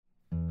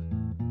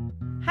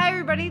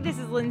everybody, this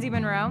is Lindsay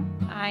Monroe.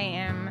 I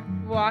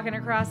am walking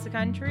across the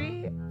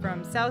country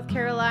from South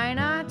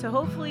Carolina to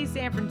hopefully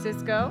San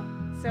Francisco.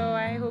 So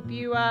I hope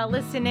you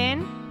listen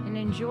in and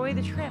enjoy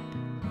the trip.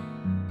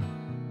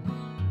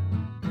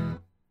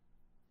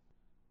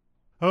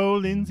 Oh,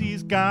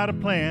 Lindsay's got a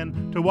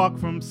plan to walk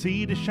from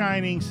sea to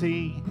shining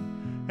sea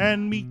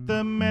and meet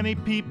the many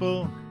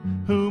people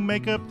who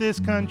make up this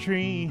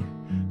country.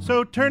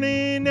 So turn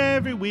in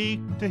every week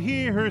to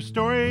hear her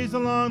stories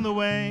along the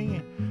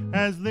way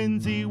as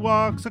Lindsay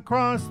walks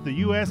across the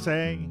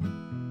USA.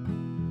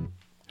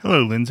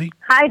 Hello, Lindsay.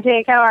 Hi,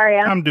 Jake. How are you?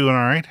 I'm doing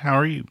all right. How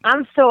are you?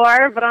 I'm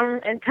sore,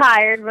 and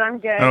tired, but I'm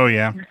good. Oh,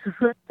 yeah.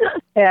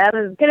 Yeah,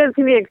 as good as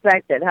can be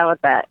expected. How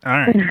about that? All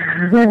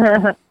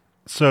right.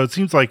 So it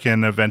seems like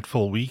an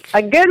eventful week.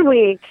 A good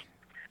week,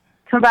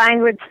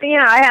 combined with,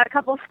 I had a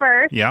couple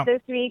firsts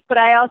this week, but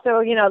I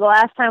also, the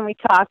last time we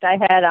talked, I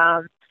had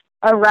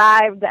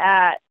arrived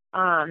at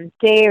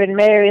Dave and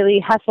Mary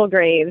Lee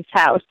Hesselgrave's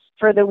house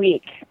for the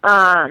week.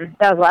 That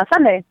was last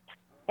Sunday.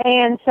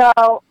 And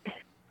so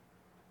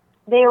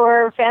they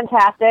were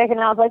fantastic, and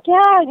I was like,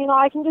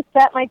 I can just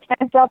set my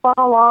tent up on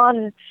the lawn.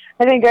 And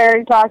I think I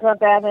already talked about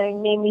that, and it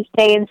made me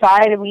stay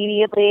inside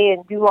immediately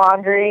and do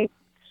laundry.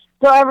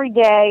 So every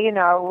day, it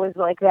was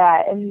like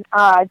that. And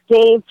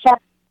Dave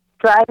kept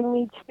driving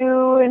me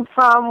to and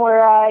from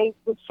where I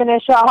would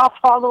finish off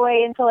all the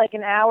way into like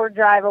an hour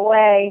drive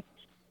away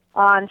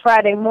on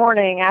Friday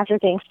morning after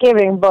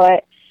Thanksgiving.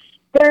 But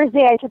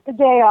Thursday, I took the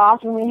day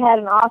off, and we had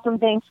an awesome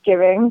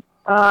Thanksgiving.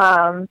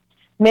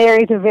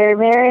 Mary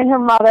and her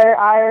mother,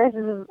 Iris,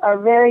 are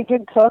very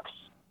good cooks,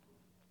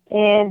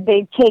 and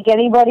they take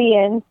anybody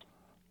in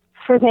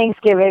for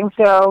Thanksgiving.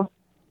 So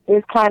it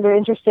was kind of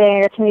interesting.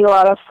 I got to meet a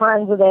lot of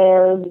friends of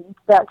theirs,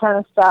 that kind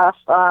of stuff.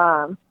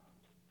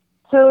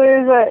 So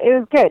it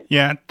was good.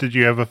 Yeah. Did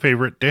you have a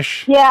favorite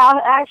dish? Yeah,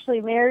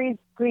 actually, Mary's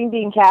green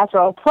bean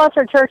casserole. Plus,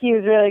 her turkey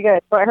was really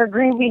good. But her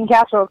green bean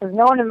casserole, because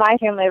no one in my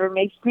family ever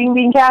makes green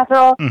bean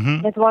casserole.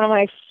 Mm-hmm. It's one of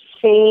my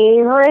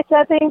favorites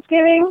at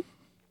Thanksgiving.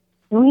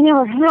 We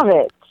never have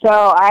it. So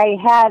I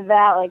had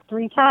that like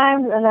 3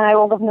 times, and then I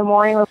woke up in the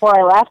morning before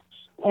I left,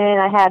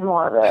 and I had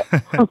more of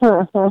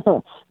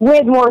it.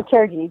 With more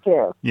turkey,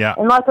 too. Yeah.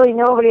 And luckily,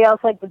 nobody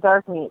else liked the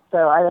dark meat,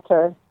 so I got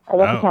to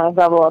kind of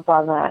double up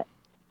on that.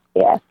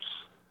 Yeah.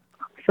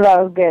 So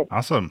that was good.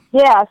 Awesome.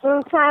 Yeah, so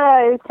it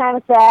was kind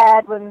of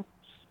sad when,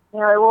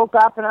 I woke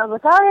up and I was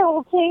like, all right,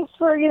 well, thanks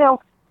for,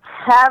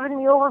 having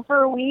me over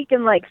for a week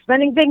and, like,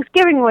 spending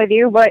Thanksgiving with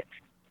you, but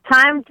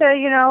time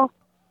to,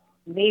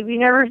 maybe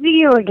never see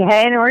you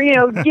again, or,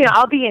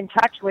 I'll be in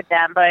touch with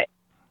them, but,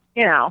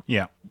 yeah,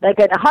 like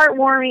a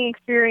heartwarming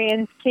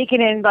experience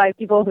taken in by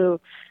people who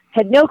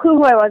had no clue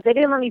who I was. They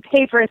didn't let me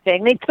pay for a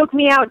thing. They took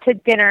me out to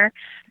dinner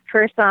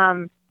for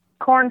some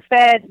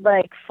corn-fed,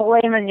 like,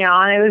 filet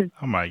mignon. It was,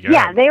 oh my God.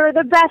 Yeah, they were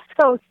the best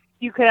hosts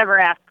you could ever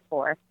ask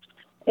for.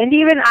 And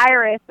even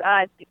Iris,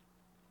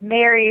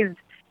 Mary's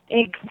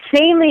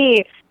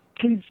insanely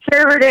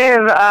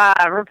conservative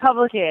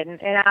Republican,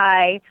 and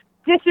I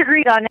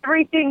disagreed on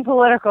everything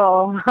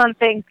political on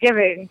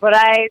Thanksgiving, but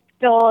I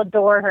still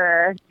adore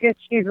her because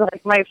she's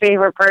like my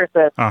favorite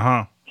person.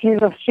 Uh-huh.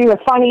 She's a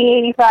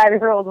funny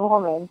 85-year-old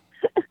woman.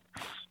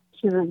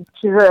 She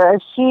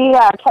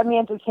kept me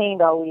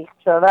entertained all week,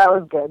 so that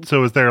was good.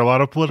 So was there a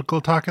lot of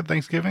political talk at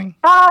Thanksgiving?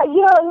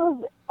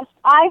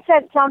 I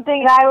said something,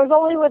 and I was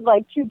only with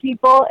like 2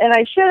 people, and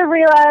I should have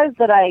realized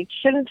that I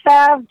shouldn't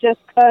have, just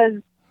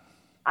because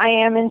I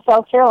am in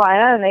South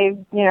Carolina, and they,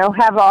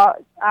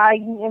 I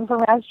am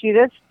from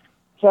Massachusetts,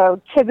 so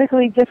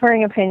typically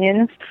differing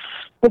opinions.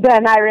 But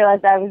then I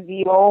realized I was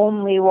the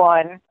only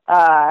one.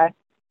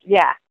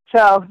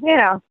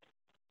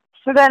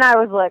 So then I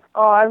was like,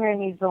 oh, I'm going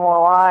to need some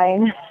more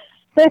wine.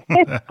 But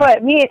it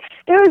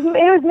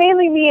was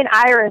mainly me and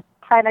Iris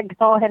kind of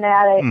going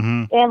at it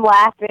and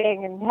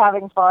laughing and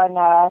having fun.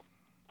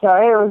 So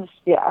it was,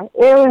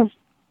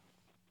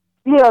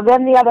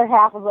 then the other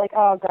half was like,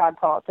 oh, God,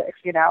 politics,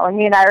 and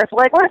me and Iris were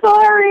like, we're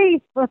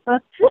sorry.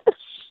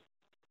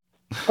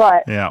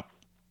 But, yeah.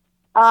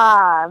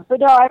 But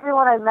no,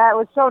 everyone I met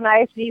was so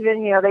nice.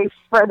 Even, they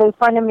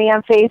friended me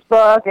on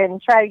Facebook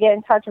and tried to get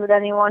in touch with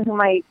anyone who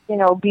might,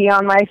 be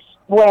on my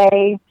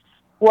way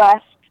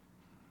west.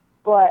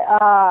 But,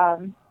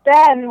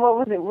 then, what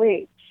was it?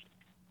 Wait.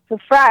 So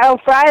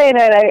Friday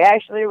night, I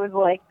actually was,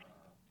 like,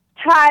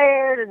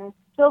 tired and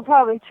still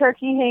probably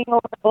turkey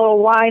hangover, a little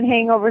wine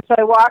hangover, so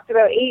I walked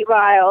about 8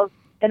 miles,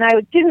 and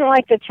I didn't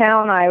like the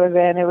town I was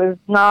in. It was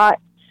a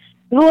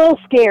little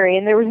scary,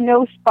 and there was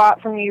no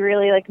spot for me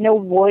really, like no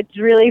woods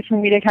really for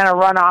me to kind of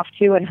run off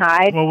to and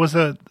hide. What was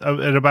it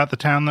about the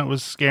town that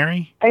was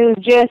scary? I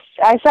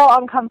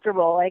felt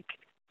uncomfortable, like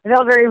I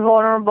felt very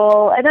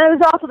vulnerable, and it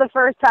was also the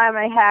first time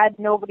I had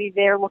nobody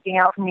there looking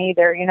out for me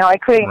either, I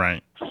couldn't,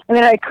 right. I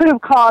mean, I could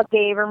have called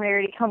Dave or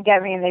Mary to come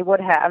get me, and they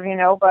would have,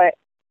 but,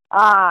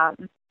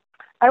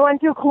 I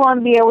went to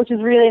Columbia, which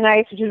is really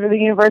nice, which is where the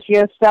University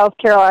of South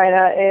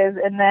Carolina is,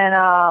 and then,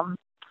 I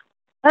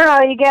don't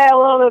know, you get a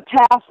little bit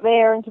past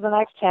there into the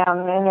next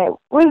town, and it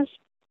was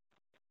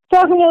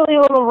definitely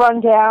a little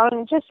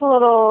rundown, just a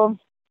little,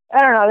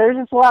 I don't know, there's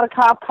just a lot of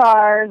cop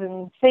cars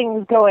and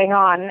things going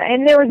on.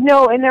 And there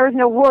was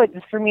no woods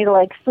for me to,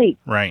 like, sleep.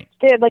 Right.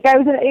 It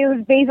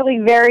was basically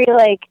very,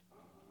 like,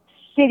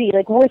 city,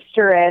 like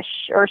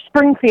Worcester-ish, or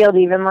Springfield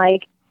even,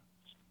 like,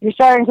 you're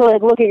starting to,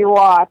 like, look at your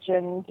watch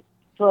and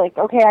so, like,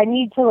 okay, I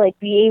need to, like,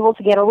 be able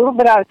to get a little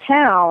bit out of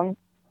town,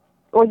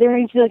 or there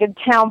needs to be, like,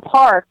 a town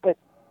park, but,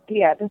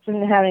 yeah, this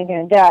doesn't have anything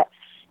to do that.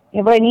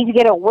 But I need to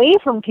get away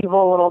from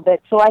people a little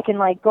bit so I can,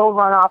 like, go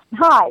run off and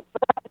hide.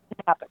 But that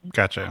didn't happen.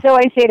 Gotcha. So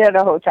I stayed at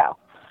a hotel.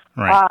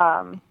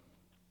 Right.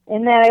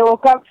 And then I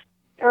woke up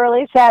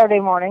early Saturday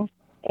morning,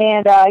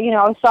 and,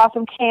 I saw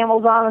some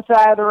camels on the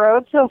side of the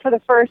road. So for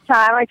the first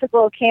time, I took a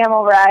little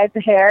camel ride to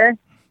Hare.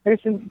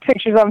 There's some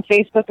pictures on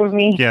Facebook of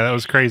me. Yeah, that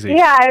was crazy.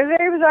 Yeah, it was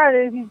very bizarre.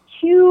 There's these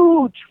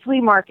huge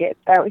flea markets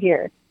out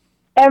here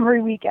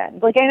every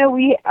weekend. Like, I know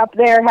we up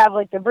there have,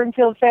 like, the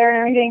Brimfield Fair and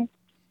everything.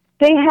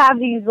 They have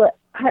these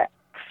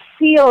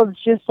fields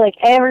just, like,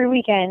 every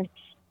weekend.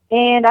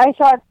 And I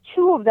saw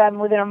 2 of them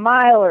within a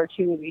mile or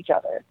 2 of each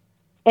other.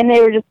 And they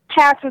were just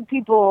packed with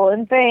people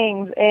and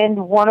things.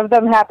 And one of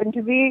them happened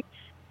to be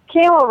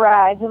camel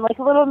rides and, like,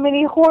 little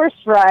mini horse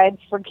rides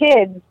for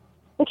kids.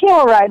 The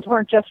camel rides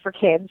weren't just for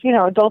kids.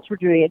 Adults were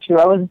doing it, too.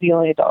 I wasn't the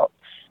only adult.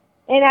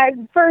 And I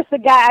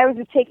was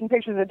just taking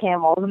pictures of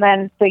camels. And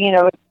then,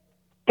 the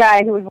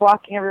guy who was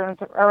walking everyone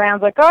around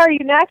was like, oh, are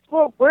you next?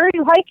 Well, where are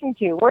you hiking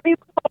to? Where are you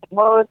going?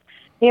 Well,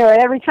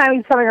 and every time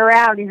he's coming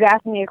around, he's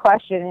asking me a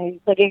question, and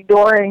he's, like,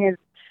 ignoring his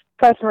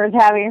customers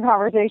having a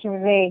conversation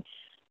with me.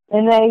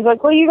 And then he's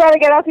like, well, you got to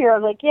get up here. I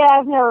was like, yeah,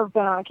 I've never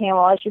been on a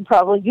camel. I should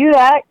probably do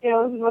that. This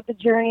is what the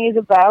journey is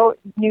about,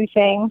 new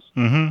things.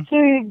 Mm-hmm. So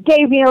he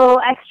gave me a little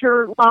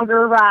extra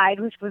longer ride,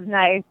 which was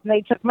nice. And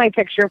they took my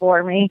picture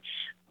for me.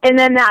 And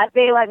then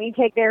they let me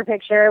take their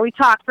picture. We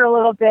talked for a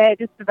little bit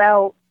just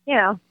about,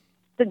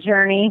 the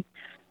journey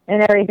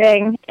and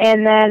everything.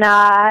 And then,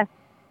 and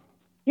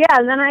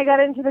then I got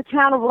into the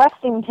town of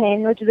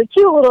Lexington, which is a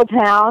cute little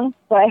town.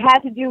 But I had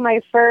to do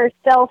my first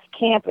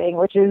self-camping,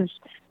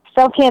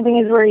 self-camping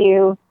is where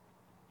you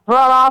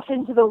run off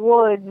into the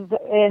woods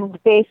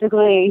and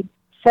basically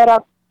set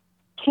up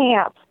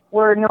camp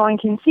where no one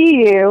can see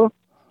you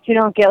so you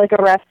don't get, like,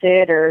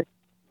 arrested or,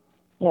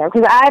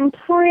 because I'm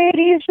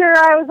pretty sure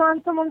I was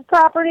on someone's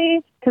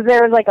property because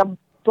there was, like, a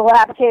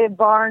dilapidated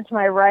barn to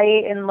my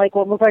right and, like,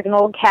 what looked like an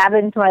old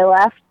cabin to my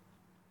left.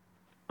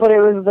 But it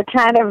was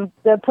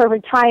the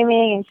perfect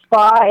timing and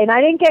spot, and I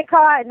didn't get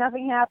caught.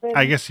 Nothing happened.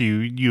 I guess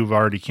you've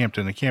already camped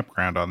in a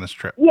campground on this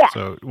trip. Yeah.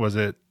 So was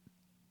it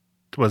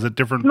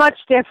different? Much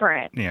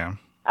different. Yeah.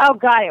 Oh,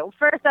 God.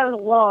 First I was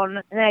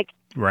alone, and, like,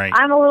 right.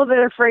 I'm a little bit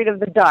afraid of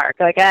the dark.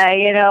 Like,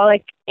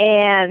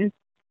 and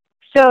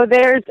so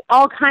there's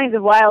all kinds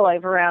of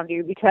wildlife around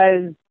you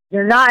because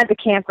you're not at the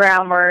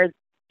campground where,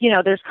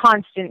 there's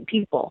constant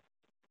people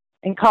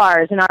and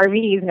cars and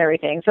RVs and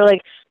everything. So,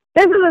 like,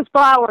 this is a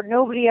spot where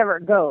nobody ever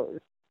goes.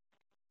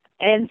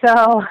 And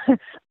so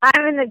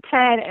I'm in the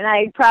tent, and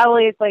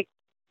it's like,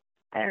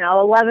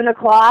 11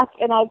 o'clock,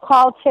 and I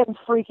call Tim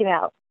freaking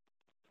out.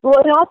 Well,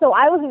 and also,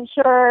 I wasn't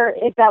sure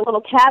if that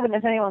little cabin,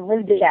 if anyone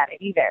lived at it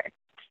either.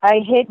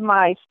 I hid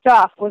my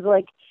stuff, was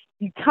like,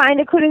 you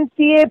kind of couldn't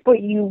see it, but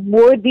you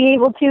would be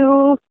able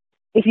to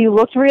if you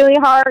looked really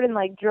hard and,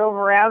 like, drove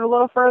around a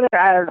little further.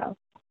 I don't know.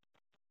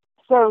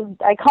 So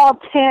I called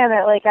Tim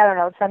at, like,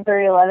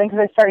 10:30, 11, because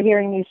I started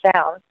hearing these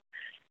sounds.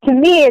 To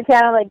me, it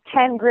sounded like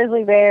 10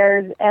 grizzly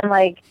bears and,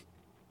 like,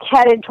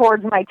 headed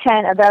towards my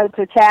tent about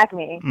to attack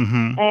me.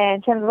 Mm-hmm.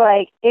 And Tim's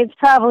like, it's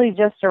probably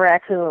just a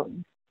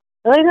raccoon.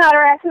 Well, it's not a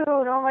raccoon.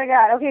 Oh, my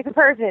God. Okay, it's a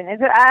person.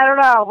 I don't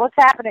know. What's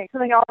happening?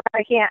 Something else.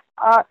 I can't.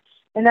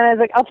 And then I was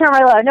like, I'll turn my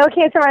light on. No, I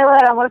can't turn my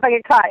light on. What if I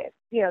get caught?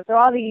 So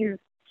all these,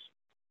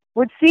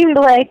 what seemed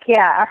like,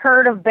 a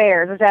herd of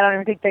bears, which I don't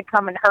even think they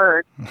come in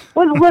herds,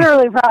 was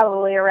literally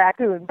probably a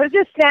raccoon. But it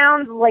just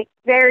sounds, like,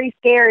 very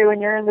scary when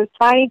you're in this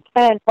tiny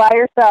tent by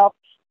yourself.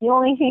 The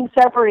only thing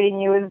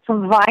separating you is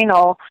some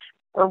vinyl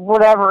or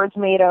whatever it's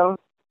made of,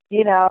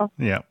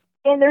 Yeah.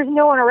 And there's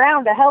no one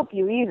around to help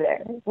you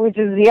either, which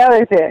is the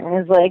other thing.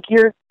 Is like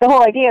the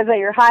whole idea is that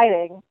you're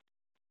hiding.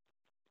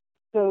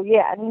 So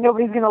yeah,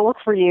 nobody's gonna look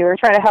for you or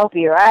try to help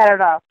you. I don't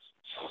know.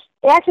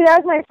 Actually,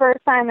 that was my first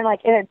time in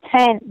a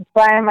tent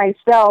by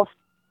myself.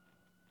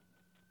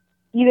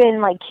 Even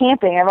like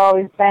camping, I've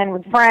always been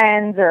with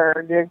friends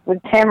or with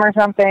Tim or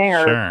something,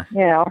 or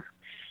sure.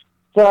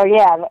 So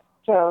yeah,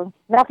 so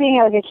not being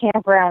at like a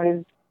campground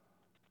is,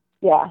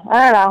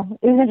 I don't know.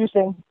 It was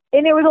interesting,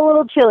 and it was a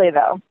little chilly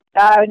though.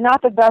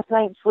 Not the best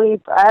night's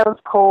sleep. I was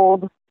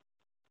cold,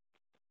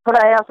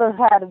 but I also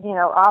had,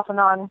 off and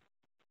on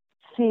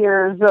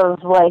fears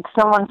of, like,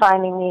 someone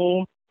finding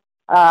me,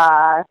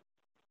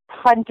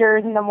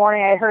 hunters in the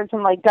morning. I heard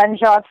some, like,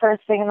 gunshots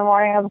first thing in the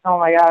morning. I was like, oh,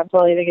 my God, I'm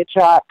totally going to get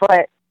shot.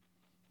 But,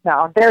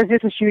 no, there was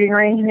just a shooting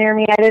range near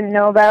me I didn't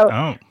know about.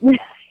 Oh.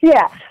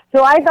 Yeah,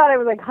 so I thought it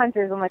was, like,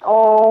 hunters. I'm like,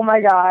 oh,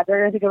 my God, they're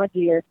going to think I'm a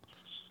deer.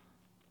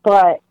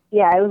 But,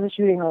 yeah, it was a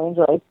shooting range,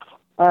 like,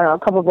 I don't know, a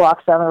couple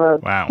blocks down the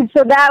road. Wow.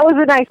 So that was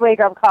a nice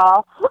wake-up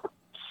call.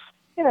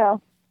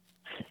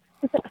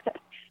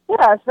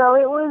 Yeah, so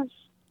it was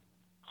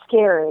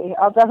scary.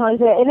 I'll definitely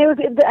say it. And it was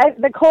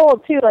the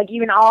cold, too. Like,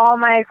 even all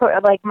my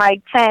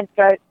tent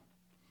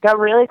got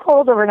really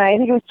cold overnight. I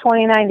think it was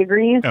 29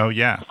 degrees. Oh,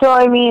 yeah. So,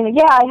 I mean,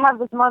 yeah, I have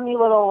this mummy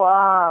little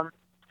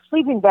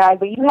sleeping bag,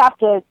 but you have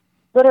to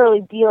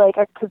literally be like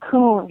a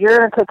cocoon.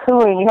 You're in a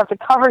cocoon. You have to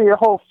cover your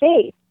whole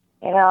face,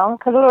 because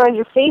otherwise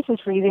your face is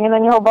freezing and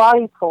then your whole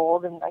body's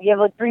cold, and you have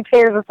like 3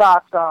 pairs of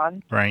socks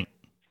on. Right.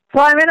 So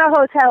I'm in a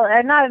hotel.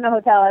 I'm not in a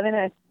hotel. I'm in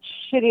a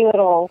shitty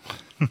little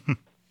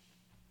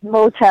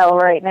motel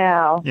right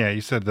now. Yeah,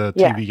 you said the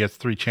TV gets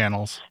 3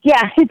 channels.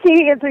 Yeah, the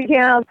TV gets 3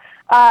 channels.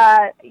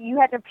 You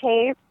had to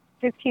pay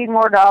 $15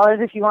 more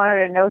if you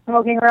wanted a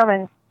no-smoking room,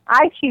 and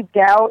I cheaped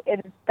out,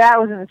 and that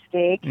was a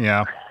mistake.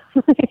 Yeah.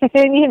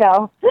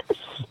 And,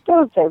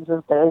 those types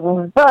of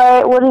things.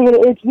 But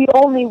it's the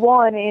only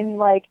one in,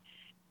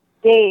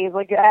 days.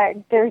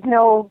 There's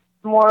no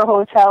more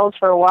hotels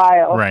for a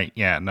while. Right,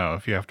 yeah, no,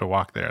 if you have to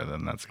walk there,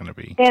 then that's going to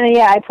be... And,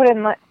 I put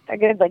in, I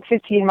did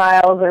 15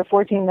 miles or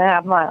 14 and a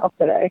half miles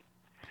today.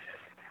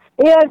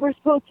 And we're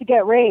supposed to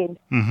get rain.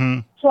 Mm-hmm.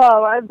 So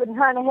I've been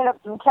trying to hit up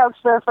some couch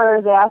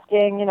surfers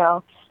asking,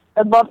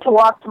 I'd love to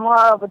walk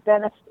tomorrow, but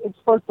then it's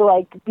supposed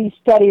to, be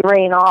steady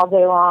rain all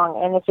day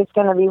long. And if it's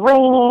going to be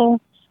raining,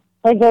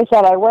 like I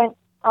said, I went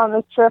on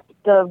this trip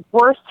the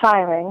worst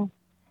timing,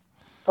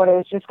 but it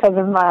was just because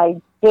of my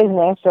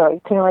business, so I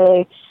couldn't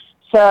really...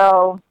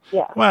 So,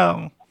 yeah.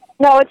 Well...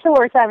 No, it's the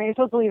worst time. You're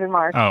supposed to leave in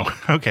March. Oh,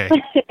 okay.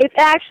 It's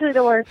actually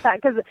the worst time,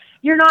 because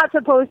you're not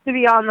supposed to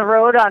be on the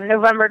road on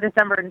November,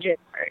 December, and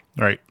January.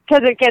 Right.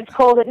 Because it gets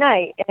cold at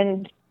night,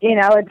 and,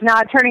 it's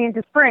not turning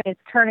into spring.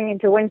 It's turning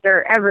into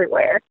winter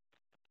everywhere.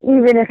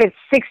 Even if it's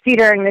 60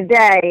 during the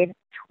day,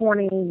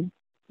 20,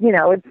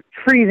 it's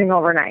freezing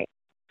overnight.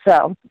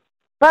 So,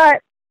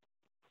 but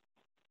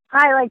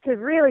I like to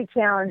really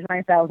challenge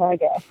myself, I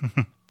guess.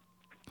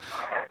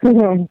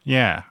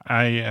 Yeah,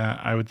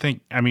 I would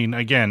think,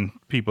 again,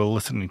 people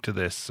listening to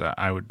this,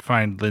 I would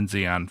find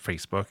Lindsay on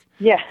Facebook.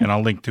 Yeah. And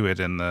I'll link to it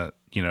in the,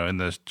 in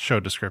the show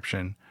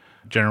description.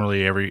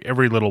 Generally,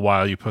 every little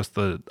while you post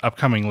the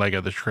upcoming leg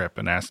of the trip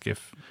and ask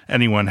if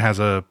anyone has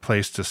a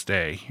place to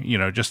stay,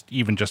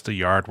 just a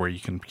yard where you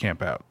can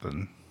camp out,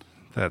 then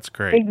that's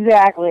great.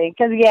 Exactly.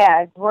 Because,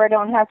 where I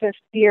don't have to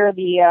fear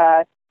the,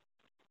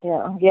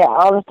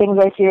 all the things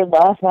I feared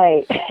last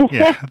night.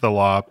 Yeah, the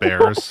law,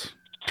 bears.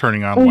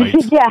 Turning on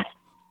lights. Yeah.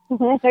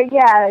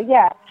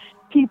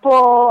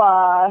 People,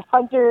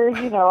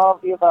 hunters, all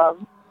of the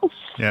above.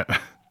 Yeah.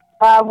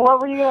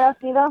 What were you going to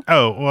ask me, though?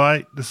 Oh,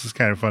 well, this is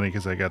kind of funny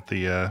because I got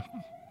the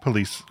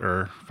police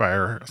or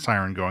fire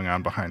siren going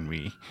on behind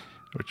me,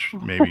 which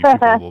maybe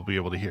people will be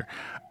able to hear.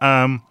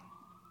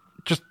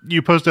 Just,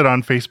 you posted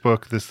on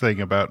Facebook this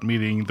thing about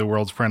meeting the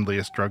world's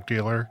friendliest drug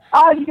dealer.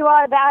 Oh,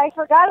 I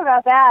forgot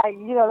about that. That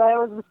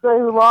was so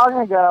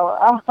long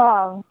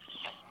ago.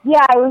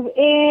 Yeah, I was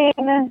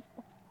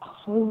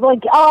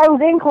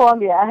in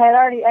Columbia.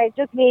 I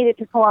just made it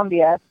to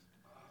Columbia.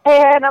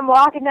 And I'm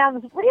walking down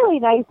this really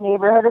nice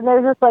neighborhood, and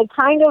there's this,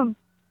 kind of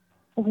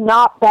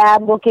not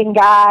bad-looking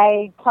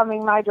guy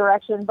coming my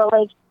direction, but,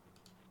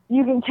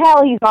 you can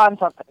tell he's on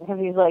something, because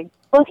he's,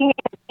 looking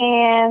at his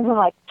hands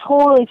and,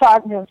 totally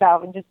talking to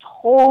himself and just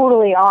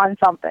totally on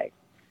something.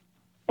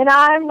 And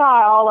I'm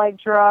not all,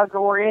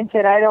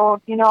 drug-oriented. I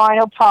don't, I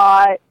know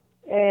pot.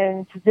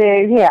 And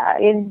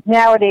and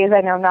nowadays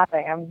I know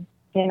nothing. I'm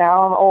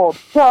old.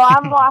 So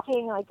I'm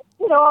walking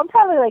I'm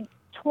probably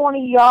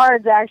 20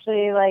 yards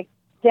actually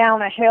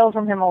down a hill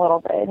from him a little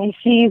bit. And he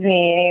sees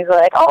me and he's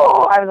like,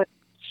 oh, I was like,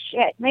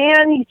 shit,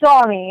 man, he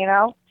saw me,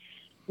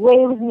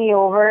 waves me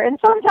over. And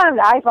sometimes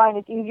I find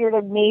it's easier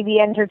to maybe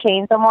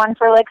entertain someone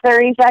for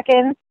 30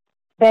 seconds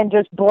than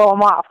just blow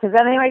them off. Because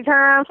then they might turn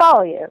around and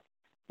follow you,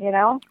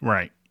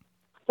 Right.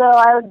 So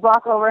I would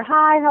walk over,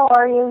 hi, how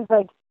are you? He's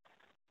like,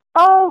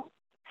 oh,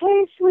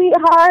 hey,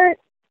 sweetheart,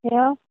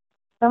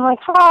 I'm like,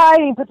 hi,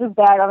 and he puts his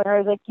bag on there.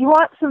 He's like, you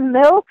want some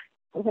milk?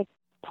 I was like,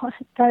 what?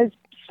 Guys,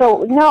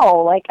 so,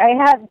 no, I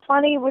had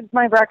plenty with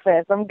my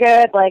breakfast. I'm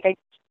good.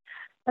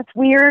 That's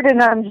weird,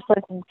 and I'm just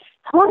like,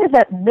 how long has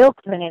that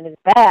milk been in his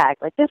bag?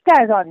 This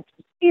guy's on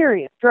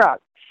serious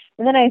drugs.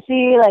 And then I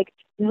see,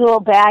 these little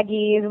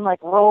baggies and,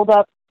 rolled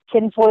up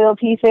tinfoil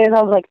pieces.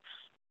 I was like,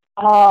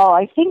 oh,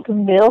 I think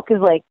milk is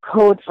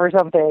code for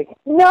something.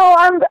 No,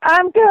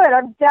 I'm good.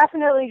 I'm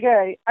definitely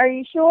good. Are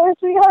you sure,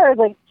 sweetheart?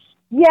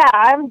 Yeah,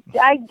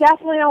 I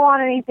definitely don't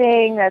want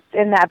anything that's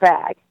in that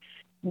bag.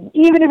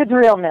 Even if it's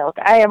real milk,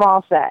 I am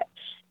all set.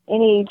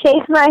 And he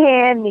takes my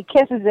hand and he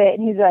kisses it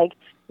and he's like,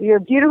 you're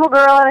a beautiful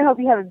girl and I hope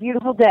you have a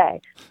beautiful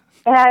day.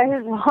 And I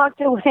just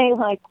walked away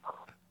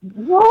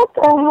what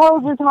the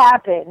hell just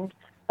happened?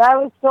 That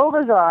was so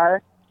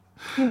bizarre.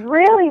 He's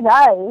really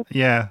nice.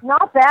 Yeah.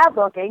 Not bad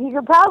looking. He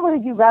could probably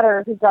do better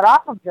if he got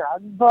off of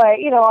drugs. But,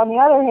 on the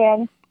other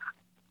hand,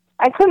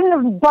 I couldn't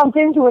have bumped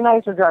into a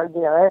nicer drug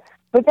dealer.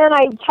 But then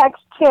I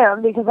text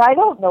him because I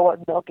don't know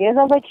what milk is.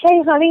 I was like,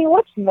 hey, honey,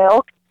 what's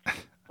milk?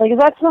 Is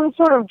that some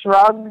sort of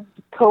drug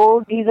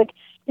code? He's like,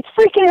 it's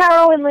freaking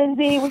heroin,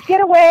 Lindsay. We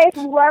get away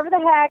from whoever the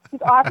heck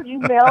just offered you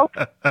milk.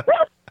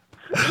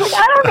 Like,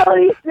 I don't know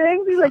these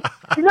things. He's like,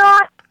 do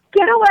not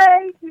get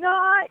away. Do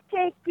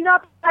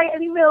not buy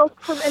any milk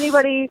from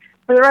anybody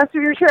for the rest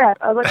of your trip.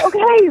 I was like,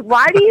 okay,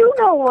 why do you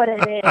know what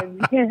it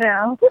is? You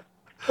know?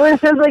 When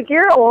I was like,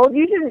 you're old.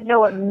 You shouldn't know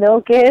what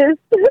milk is.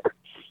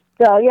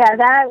 So, yeah,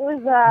 that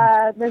was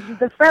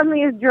the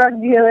friendliest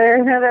drug dealer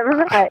I've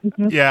ever met.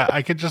 Yeah,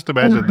 I could just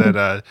imagine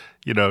that,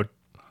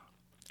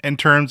 in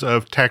terms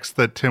of text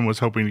that Tim was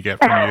hoping to get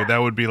from you, that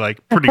would be,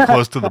 like, pretty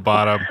close to the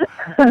bottom.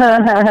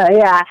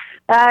 Yeah,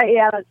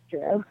 that's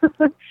true.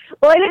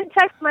 Well, I didn't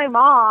text my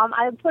mom.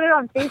 I put it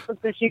on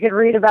Facebook so she could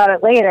read about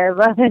it later,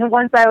 but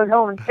once I was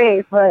home and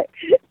safe, but...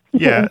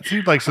 Yeah, it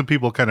seemed like some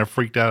people kind of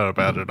freaked out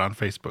about it on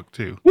Facebook,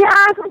 too. Yeah,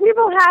 some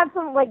people had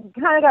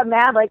kind of got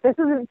mad, like, this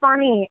isn't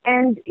funny.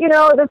 And,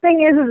 the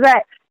thing is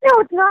that, no,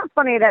 it's not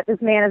funny that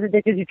this man is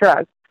addicted to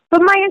drugs.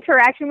 But my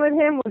interaction with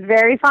him was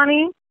very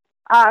funny.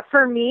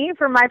 For me,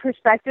 from my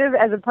perspective,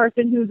 as a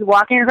person who's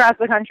walking across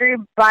the country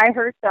by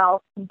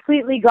herself,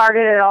 completely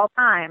guarded at all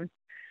times,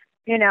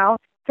 to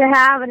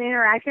have an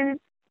interaction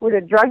with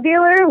a drug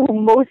dealer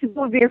who most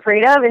people would be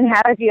afraid of and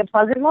have it be a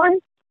pleasant one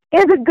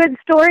is a good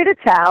story to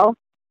tell.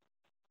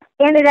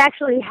 And it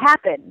actually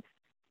happened.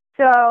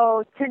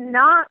 So to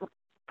not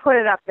put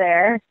it up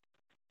there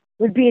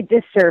would be a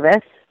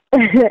disservice.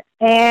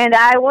 And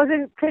I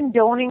wasn't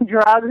condoning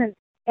drugs in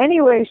any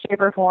way,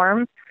 shape, or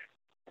form.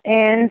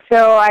 And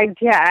so I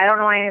don't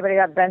know why anybody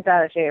got bent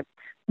out of shape.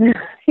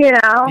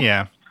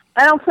 Yeah.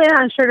 I don't plan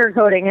on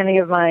sugarcoating any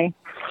of my,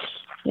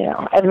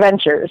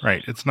 adventures.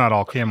 Right. It's not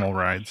all camel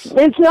rides.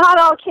 It's not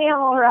all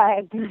camel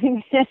rides.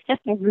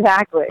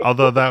 Exactly.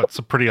 Although that's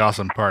a pretty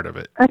awesome part of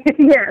it.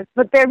 Yes,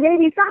 but there may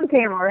be some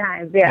camel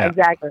rides. Yeah,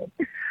 exactly.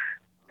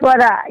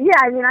 But,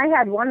 I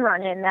had one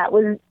run-in that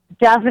was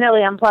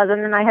definitely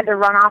unpleasant, and I had to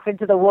run off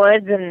into the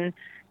woods and,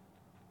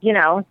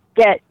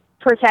 get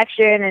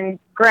protection and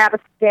grab a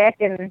stick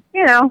and,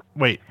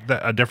 Wait,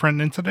 a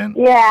different incident?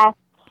 Yeah.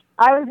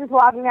 I was just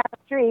walking down the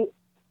street,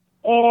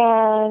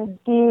 and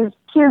these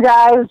two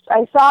guys,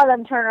 I saw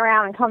them turn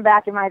around and come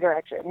back in my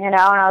direction, and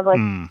I was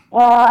like, oh,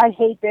 I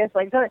hate this.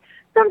 Like,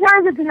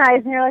 sometimes it's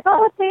nice, and you're like,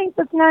 oh, thanks,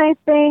 that's nice,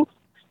 thanks.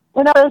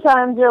 And other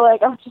times you're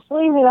like, oh, just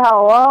leave me the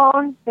hell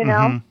alone,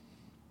 Mm-hmm.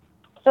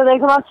 So they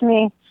come up to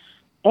me,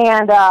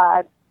 and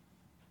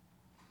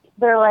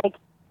they're like,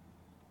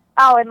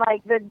 oh, and,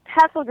 like, the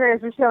pestle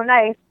graders were so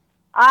nice.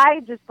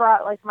 I just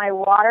brought, like, my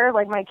water,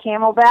 like, my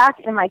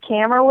Camelback and my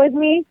camera with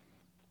me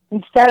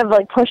instead of,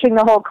 like, pushing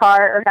the whole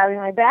cart or having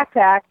my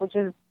backpack, which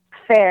is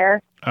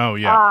fair. Oh,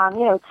 yeah.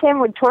 Tim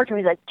would torture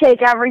me. He's like,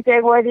 take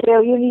everything with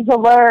you. You need to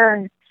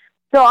learn.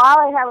 So all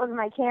I had was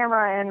my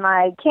camera and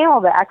my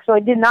Camelback, so I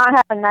did not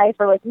have a knife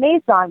or, like,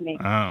 mace on me.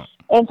 Oh.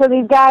 And so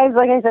these guys,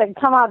 like I said,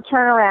 come up,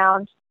 turn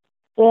around,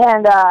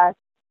 and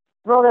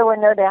roll their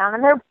window down.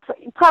 And they're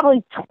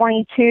probably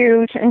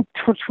 22 and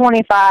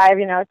 25,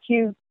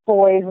 two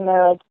boys, and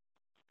they're like,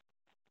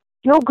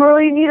 yo,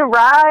 girl, you need a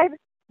ride?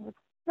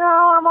 No,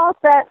 I'm all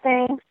set,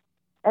 thanks.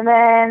 And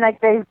then, like,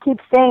 they keep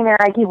staying there,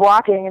 I keep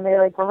walking, and they,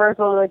 like,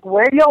 reversal, like,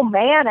 where's your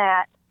man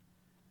at?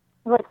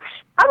 I'm like,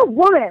 I'm a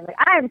woman. Like,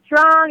 I am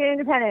strong and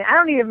independent. I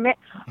don't need a man.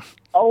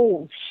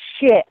 Oh,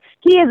 shit.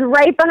 He is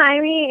right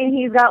behind me, and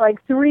he's got,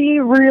 like, 3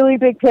 really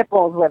big pit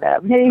bulls with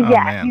him. And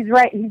man. He's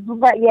right.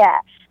 Yeah.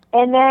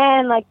 And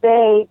then, like,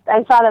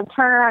 I saw them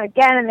turn around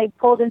again, and they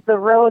pulled into the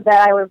road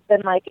that I was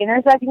been, like,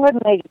 intersecting with,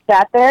 and they just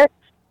sat there.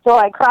 So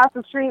I crossed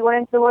the street, went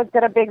into the woods,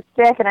 got a big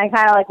stick, and I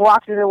kind of, like,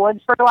 walked through the woods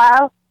for a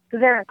while,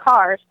 because they're in a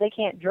car, so they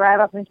can't drive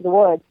up into the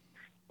woods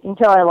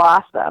until I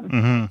lost them.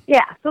 Mm-hmm.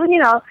 Yeah, so,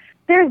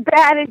 there's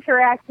bad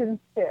interactions,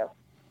 too.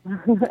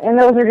 And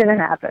those are going to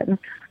happen.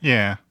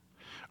 Yeah.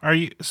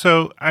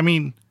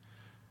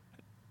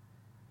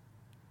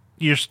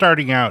 You're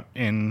starting out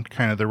in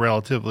kind of the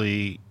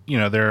relatively,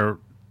 you're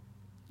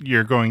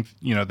going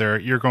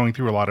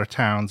through a lot of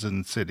towns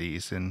and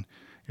cities, and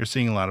you're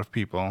seeing a lot of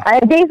people. I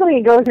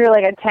basically go through,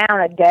 like, a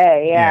town a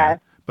day, yeah.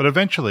 But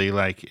eventually,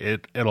 like,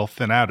 it'll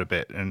thin out a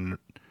bit, and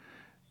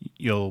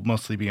you'll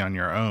mostly be on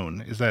your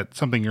own. Is that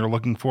something you're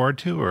looking forward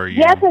to, or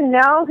Yes and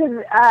no,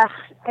 because,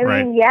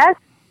 mean, yes.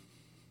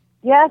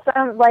 Yes,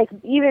 like,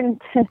 even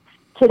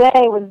today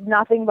was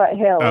nothing but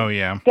hills. Oh,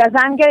 yeah. Because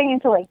I'm getting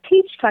into, like,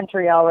 peach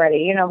country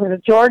already, because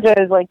Georgia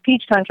is, like,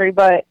 peach country,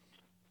 but,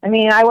 I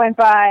mean, I went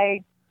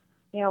by,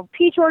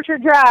 Peach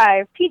Orchard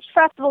Drive, Peach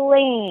Festival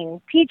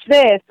Lane, Peach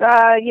this,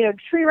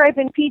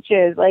 tree-ripened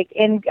peaches, like,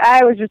 and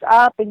I was just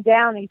up and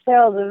down these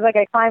hills. It was like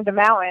I climbed a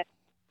mountain.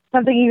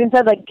 Something even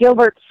said, like,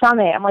 Gilbert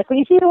Summit. I'm like, when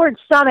you see the word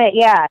summit,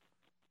 yeah,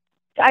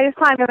 I just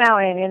climbed a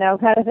mountain,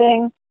 kind of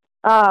thing.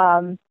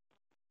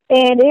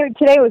 And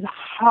today was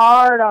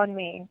hard on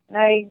me.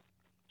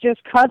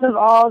 Just because of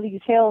all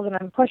these hills, and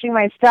I'm pushing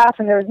my stuff,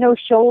 and there was no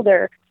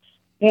shoulder,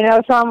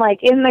 so I'm,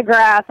 like, in the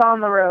grass,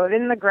 on the road,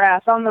 in the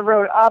grass, on the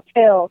road,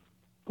 uphill,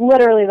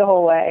 literally the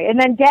whole way. And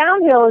then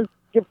downhill is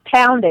just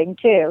pounding,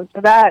 too,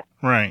 so that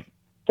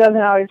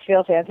doesn't always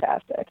feel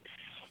fantastic.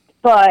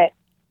 But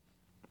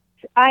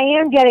I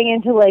am getting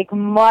into, like,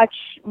 much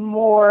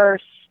more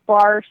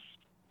sparse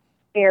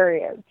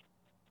areas.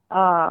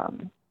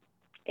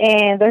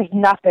 and there's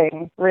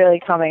nothing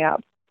really coming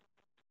up.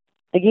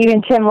 Like,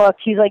 even Tim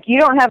looked, he's like, you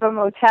don't have a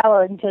motel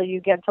until you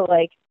get to,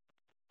 like,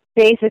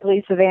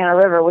 basically Savannah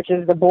River, which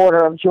is the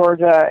border of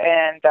Georgia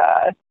and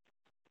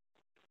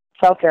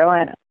South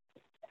Carolina.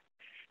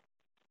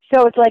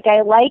 So it's like,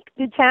 I like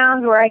the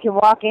towns where I can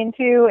walk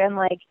into and,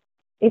 like,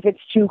 if it's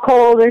too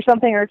cold or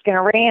something or it's going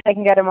to rain, I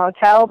can get a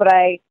motel, but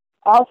I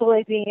also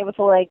like being able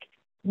to, like,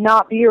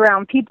 not be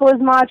around people as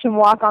much and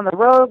walk on the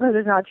road because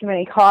there's not too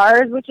many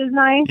cars, which is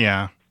nice.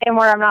 Yeah. And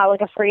where I'm not,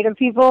 like, afraid of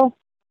people.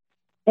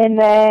 And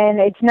then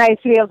it's nice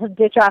to be able to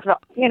ditch off,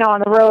 you know,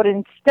 on the road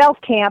and stealth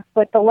camp,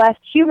 but the less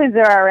humans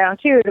there are around,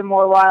 too, the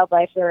more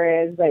wildlife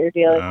there is that you're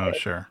dealing with. Oh,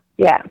 sure.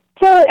 Yeah.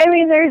 So, I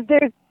mean, there's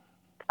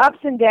ups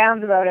and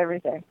downs about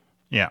everything.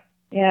 Yeah.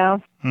 You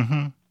know?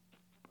 Mm-hmm.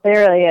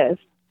 There really is.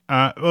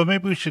 Well,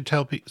 maybe we should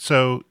tell people.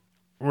 So,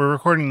 we're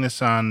recording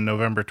this on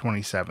November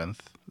 27th,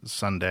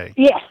 Sunday.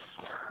 Yes.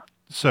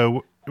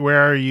 So,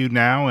 where are you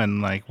now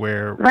and, like,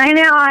 where? Right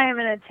now I am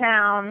in a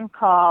town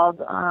called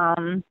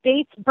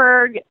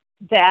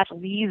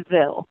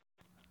Statesburg-Leesville.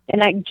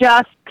 And I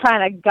just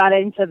kind of got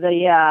into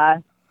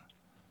the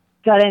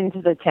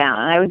town.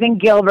 I was in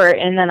Gilbert,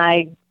 and then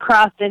I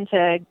crossed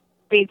into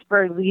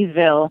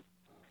Statesburg-Leesville.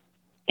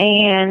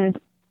 And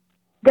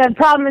the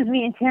problem is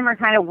me and Tim are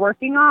kind of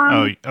working on.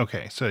 Oh,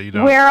 okay. So you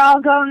don't. Where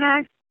I'll go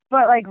next.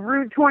 But, like,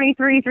 Route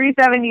 23,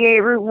 378,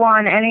 Route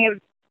 1,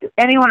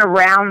 anyone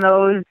around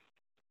those,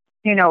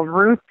 you know,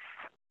 routes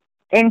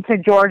into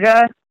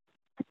Georgia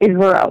is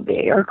where I'll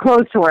be, or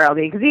close to where I'll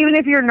be. Because even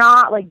if you're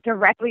not, like,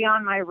 directly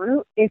on my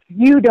route, if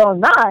you don't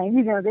mind,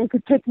 you know, they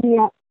could pick me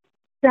up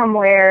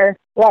somewhere,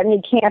 let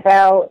me camp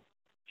out,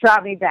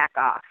 drop me back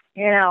off,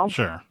 you know?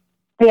 Sure.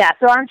 Yeah,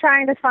 so I'm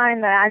trying to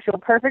find the actual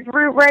perfect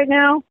route right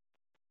now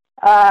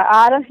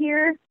out of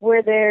here,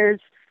 where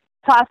there's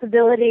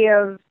possibility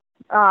of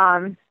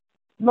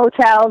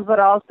motels, but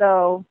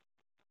also,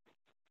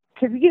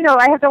 because, you know,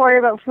 I have to worry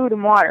about food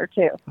and water,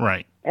 too.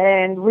 Right.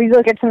 And we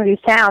look at some of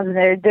these towns, and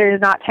they're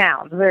not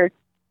towns. They're,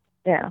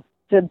 you know,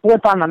 it's a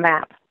blip on the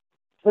map.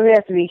 So we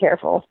have to be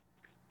careful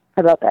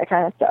about that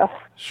kind of stuff.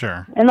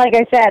 Sure. And like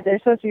I said,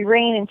 there's supposed to be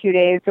rain in 2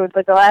 days, so it's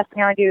like the last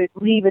thing I want to do is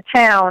leave a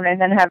town and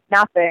then have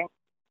nothing,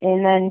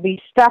 and then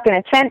be stuck in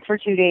a tent for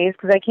 2 days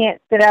because I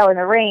can't sit out in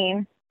the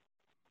rain.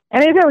 I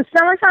mean, if it was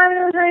summertime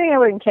and it was raining, I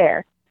wouldn't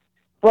care.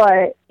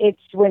 But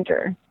it's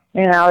winter.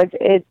 You know,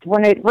 it's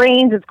when it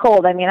rains, it's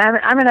cold. I mean,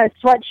 I'm in a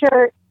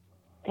sweatshirt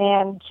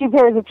and 2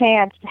 pairs of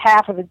pants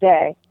half of the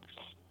day.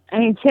 I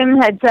mean, Tim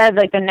had said,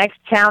 like, the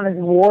next town is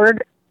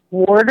Ward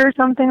or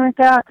something like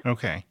that.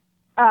 Okay.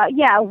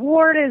 Yeah,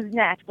 Ward is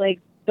next. Like,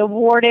 the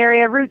Ward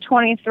area, Route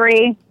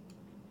 23,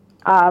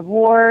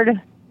 Ward,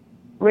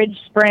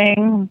 Ridge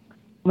Spring,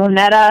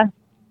 Monetta,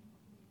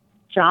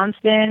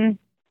 Johnston.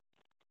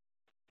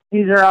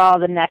 These are all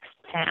the next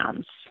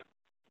towns.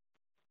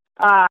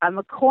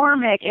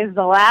 McCormick is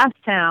the last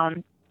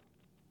town,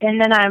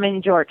 and then I'm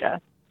in Georgia.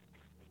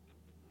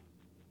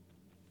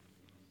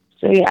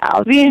 So, yeah,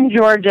 I'll be in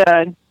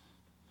Georgia,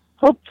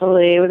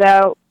 hopefully,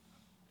 without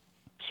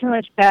too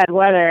much bad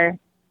weather.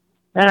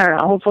 I don't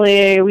know,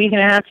 hopefully a week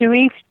and a half, 2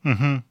 weeks.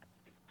 Mm-hmm.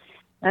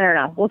 I don't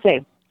know. We'll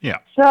see. Yeah.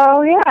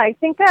 So, yeah, I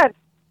think that's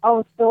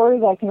all the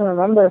stories I can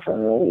remember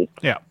from the week.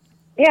 Yeah.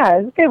 Yeah,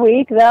 it was a good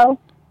week, though.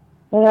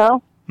 You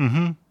know?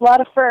 Mm-hmm. A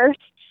lot of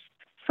firsts.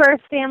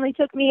 First family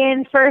took me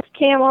in, first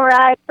camel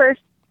ride,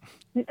 first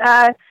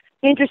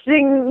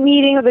interesting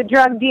meeting with a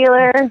drug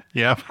dealer,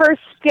 yeah.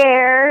 First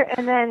scare,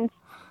 and then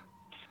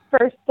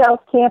first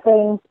stealth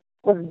camping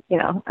with, you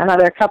know,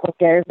 another couple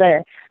scares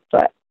there.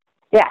 But,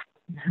 yeah.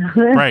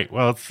 Right.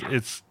 Well,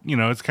 it's you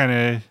know, it's kind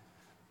of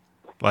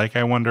like,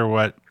 I wonder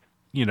what,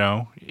 you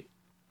know,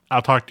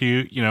 I'll talk to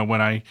you, you know,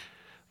 when I,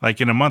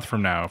 like in a month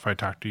from now, if I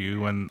talk to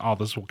you, and all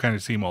this will kind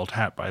of seem old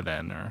hat by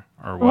then, or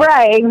what.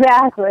 Right,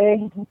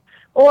 exactly.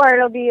 Or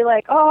it'll be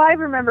like, oh, I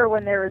remember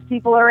when there was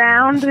people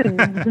around,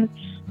 and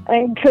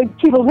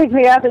people picked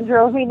me up and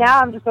drove me. Now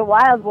I'm just a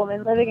wild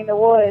woman living in the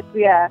woods.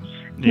 Yeah.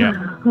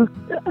 Yeah.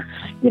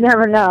 You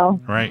never know.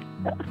 Right.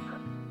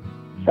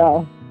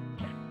 So,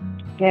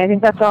 yeah, I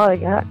think that's all I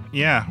got.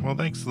 Yeah. Well,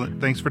 thanks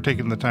for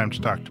taking the time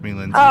to talk to me,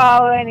 Lindsay.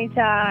 Oh,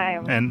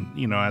 anytime. And,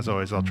 you know, as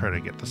always, I'll try to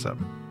get this up,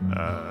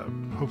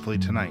 hopefully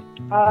tonight.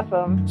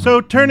 Awesome. So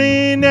turn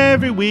in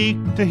every week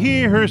to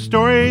hear her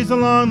stories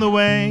along the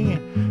way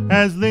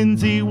as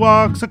Lindsay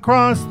walks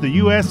across the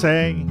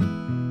USA.